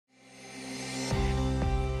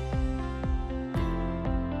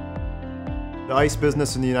The ice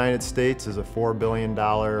business in the United States is a $4 billion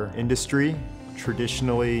industry.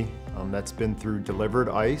 Traditionally, that's been through delivered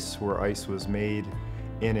ice, where ice was made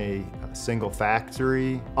in a single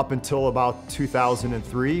factory, up until about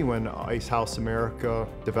 2003, when Ice House America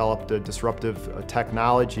developed a disruptive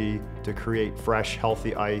technology to create fresh,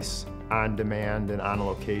 healthy ice on demand and on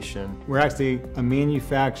location. We're actually a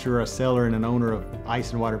manufacturer, a seller, and an owner of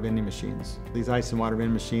ice and water vending machines. These ice and water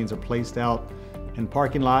vending machines are placed out in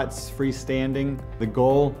parking lots, freestanding. The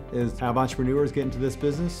goal is to have entrepreneurs get into this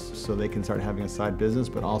business so they can start having a side business,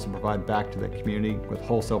 but also provide back to the community with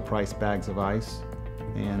wholesale price bags of ice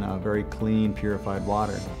and very clean, purified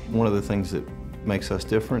water. One of the things that makes us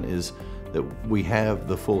different is that we have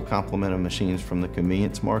the full complement of machines from the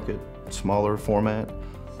convenience market, smaller format,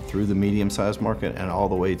 through the medium-sized market, and all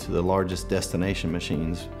the way to the largest destination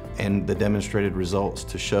machines, and the demonstrated results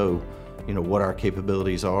to show, what our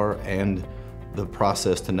capabilities are and the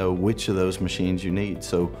process to know which of those machines you need.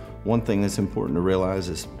 So one thing that's important to realize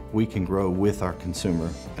is we can grow with our consumer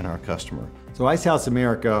and our customer. So Ice House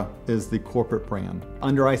America is the corporate brand.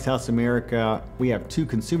 Under Ice House America, we have two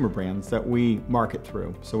consumer brands that we market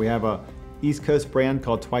through. So we have a East Coast brand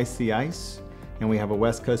called Twice the Ice, and we have a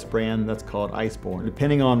West Coast brand that's called IceBorn.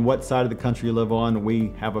 Depending on what side of the country you live on,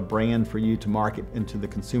 we have a brand for you to market into the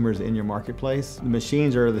consumers in your marketplace. The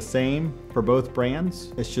machines are the same for both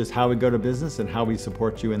brands. It's just how we go to business and how we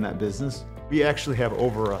support you in that business. We actually have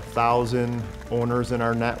over 1,000 owners in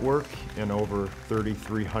our network and over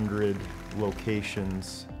 3,300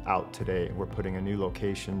 locations out today. We're putting a new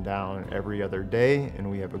location down every other day, and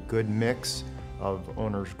we have a good mix of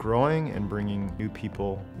owners growing and bringing new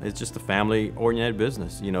people. It's just a family-oriented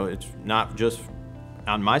business. It's not just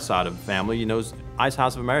on my side of the family. It's Ice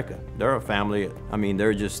House of America. They're a family.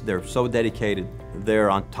 They're so dedicated. They're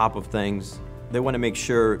on top of things. They want to make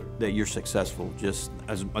sure that you're successful just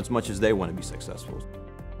as much as they want to be successful.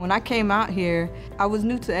 When I came out here, I was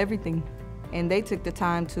new to everything, and they took the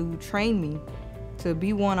time to train me to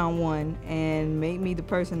be one-on-one and make me the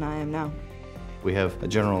person I am now. We have a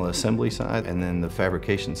general assembly side and then the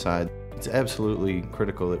fabrication side. It's absolutely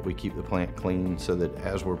critical that we keep the plant clean so that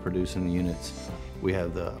as we're producing the units, we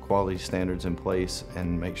have the quality standards in place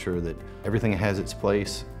and make sure that everything has its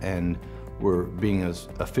place, and we're being as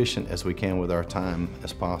efficient as we can with our time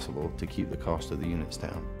as possible to keep the cost of the units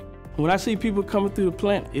down. When I see people coming through the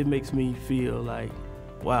plant, it makes me feel like,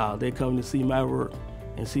 wow, they're coming to see my work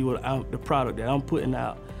and see the product that I'm putting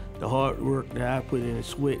out, the hard work that I put in,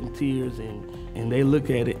 sweat and tears, and they look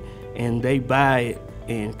at it and they buy it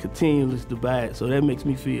and continue to buy it. So that makes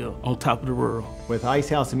me feel on top of the world. With Ice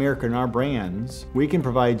House America and our brands, we can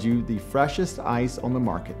provide you the freshest ice on the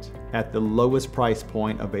market at the lowest price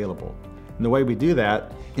point available. And the way we do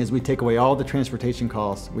that is we take away all the transportation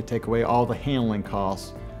costs, we take away all the handling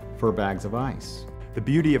costs for bags of ice. The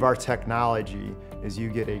beauty of our technology is you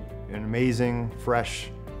get an amazing,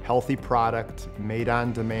 fresh, healthy product made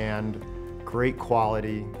on demand, great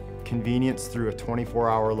quality, convenience through a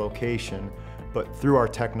 24-hour location, but through our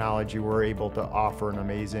technology we're able to offer an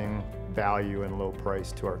amazing value and low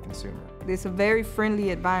price to our consumer. It's a very friendly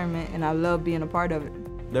environment, and I love being a part of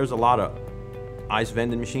it. There's a lot of ice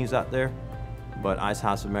vending machines out there, but Ice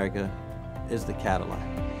House America is the Cadillac.